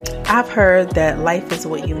I've heard that life is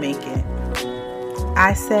what you make it.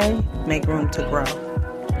 I say make room to grow.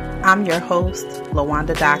 I'm your host,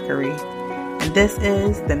 LaWanda Dockery, and this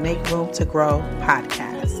is the Make Room to Grow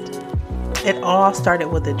podcast. It all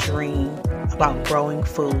started with a dream about growing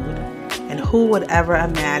food, and who would ever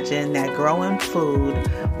imagine that growing food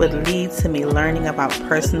would lead to me learning about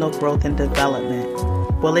personal growth and development?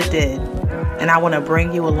 Well, it did, and I want to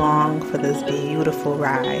bring you along for this beautiful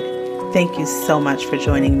ride. Thank you so much for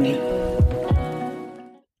joining me.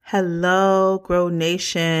 Hello, Grow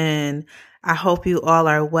Nation. I hope you all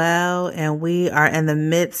are well, and we are in the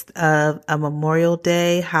midst of a Memorial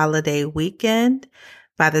Day holiday weekend.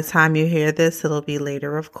 By the time you hear this, it'll be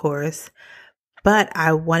later, of course. But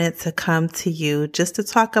I wanted to come to you just to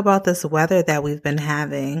talk about this weather that we've been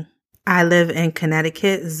having. I live in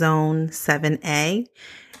Connecticut, Zone 7A,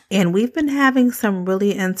 and we've been having some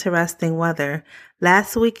really interesting weather.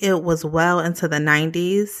 Last week, it was well into the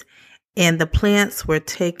 90s, and the plants were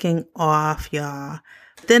taking off, y'all.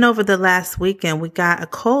 Then over the last weekend, we got a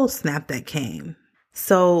cold snap that came.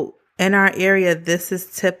 So in our area, this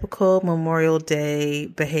is typical Memorial Day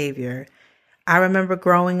behavior. I remember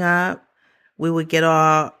growing up, we would get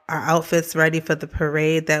all our outfits ready for the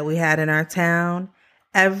parade that we had in our town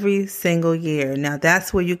every single year. Now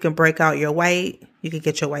that's where you can break out your white. You can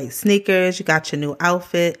get your white sneakers. You got your new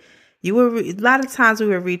outfit. A lot of times we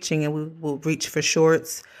were reaching and we would reach for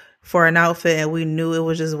shorts for an outfit, and we knew it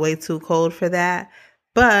was just way too cold for that.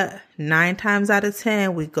 But 9 times out of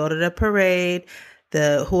 10, we go to the parade.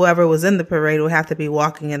 Whoever was in the parade would have to be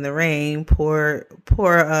walking in the rain. Poor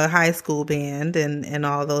high school band and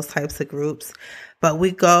all those types of groups. But we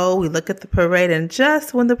look at the parade, and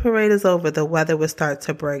just when the parade is over, the weather would start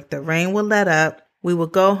to break. The rain would let up. We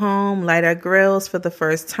would go home, light our grills for the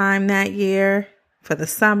first time that year for the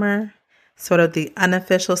summer, sort of the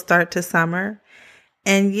unofficial start to summer.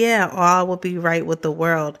 And yeah, all will be right with the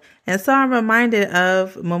world. And so I'm reminded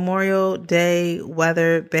of Memorial Day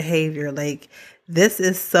weather behavior. Like this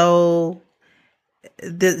is so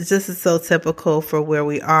typical for where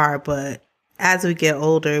we are. But as we get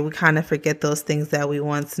older, we kind of forget those things that we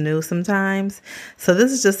once knew sometimes. So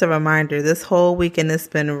this is just a reminder. This whole weekend it's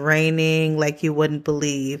been raining like you wouldn't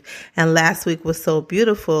believe. And last week was so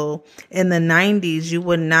beautiful. In the 90s, you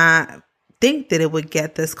would not think that it would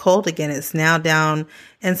get this cold again. It's now down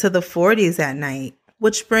into the 40s at night,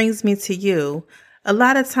 which brings me to you. A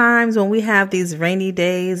lot of times when we have these rainy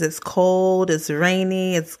days, it's cold, it's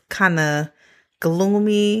rainy, it's kind of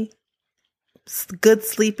gloomy, good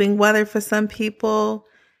sleeping weather for some people.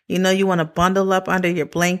 You know, you want to bundle up under your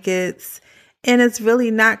blankets, and it's really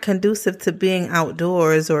not conducive to being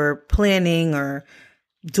outdoors or planning or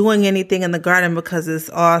doing anything in the garden because it's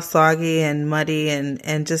all soggy and muddy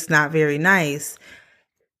and just not very nice.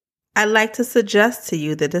 I'd like to suggest to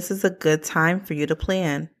you that this is a good time for you to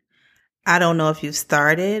plan. I don't know if you've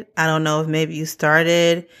started. I don't know if maybe you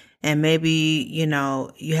started and maybe,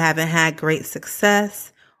 you haven't had great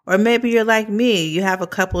success. Or maybe you're like me. You have a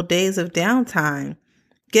couple days of downtime.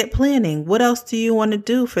 Get planning. What else do you want to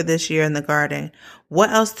do for this year in the garden? What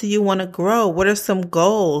else do you want to grow? What are some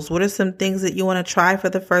goals? What are some things that you want to try for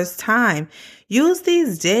the first time? Use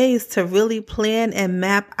these days to really plan and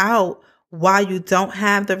map out while you don't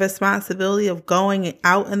have the responsibility of going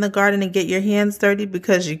out in the garden and get your hands dirty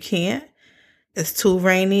because you can't. It's too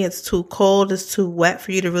rainy. It's too cold. It's too wet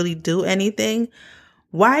for you to really do anything.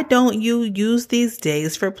 Why don't you use these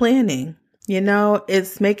days for planning?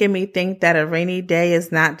 It's making me think that a rainy day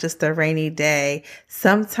is not just a rainy day.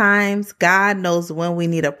 Sometimes God knows when we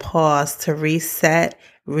need a pause to reset,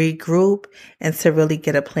 regroup, and to really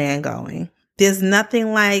get a plan going. There's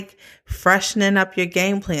nothing like freshening up your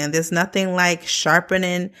game plan. There's nothing like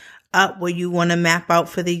sharpening up what you want to map out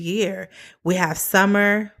for the year. We have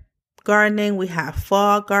summer gardening. We have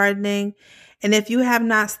fall gardening. And if you have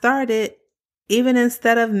not started, even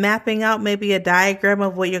instead of mapping out maybe a diagram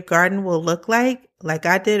of what your garden will look like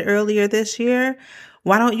I did earlier this year,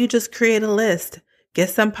 why don't you just create a list? Get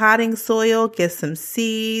some potting soil, get some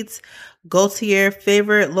seeds, go to your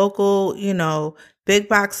favorite local, big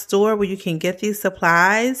box store where you can get these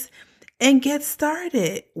supplies and get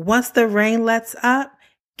started. Once the rain lets up,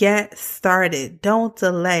 get started. Don't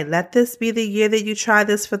delay. Let this be the year that you try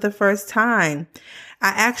this for the first time.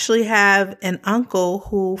 I actually have an uncle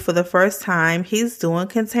who, for the first time, he's doing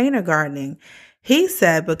container gardening. He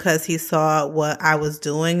said because he saw what I was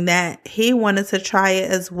doing that he wanted to try it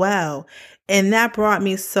as well. And that brought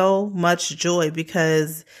me so much joy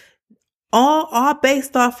because all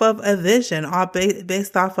based off of a vision, all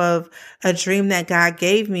based off of a dream that God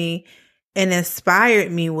gave me and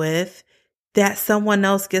inspired me with. that someone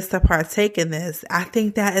else gets to partake in this. I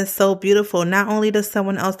think that is so beautiful. Not only does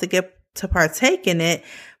someone else to get to partake in it,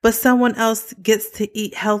 but someone else gets to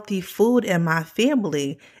eat healthy food in my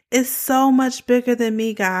family. It's so much bigger than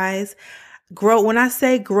me, guys. When I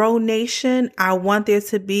say grow nation, I want there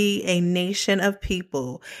to be a nation of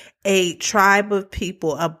people, a tribe of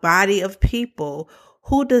people, a body of people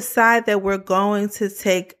who decide that we're going to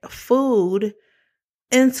take food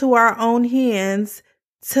into our own hands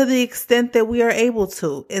to the extent that we are able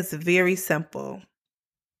to. It's very simple.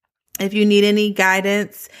 If you need any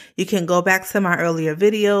guidance, you can go back to my earlier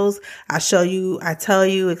videos.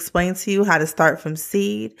 Explain to you how to start from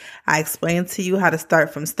seed. I explain to you how to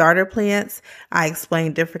start from starter plants. I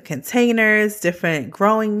explain different containers, different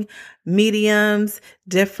growing mediums,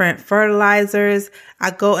 different fertilizers. I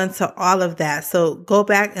go into all of that. So go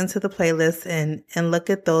back into the playlist and look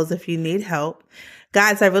at those if you need help.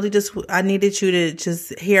 Guys, I needed you to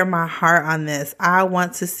just hear my heart on this. I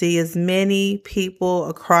want to see as many people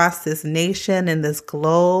across this nation and this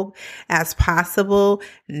globe as possible,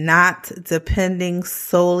 not depending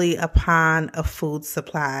solely upon a food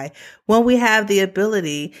supply. When we have the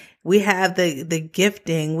ability, we have the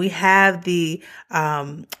gifting, we have the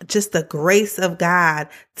just the grace of God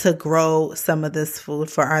to grow some of this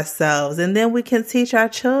food for ourselves. And then we can teach our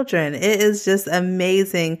children. It is just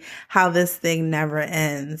amazing how this thing never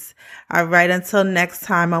ends. All right, until next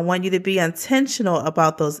time, I want you to be intentional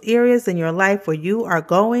about those areas in your life where you are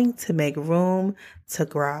going to make room to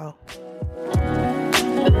grow.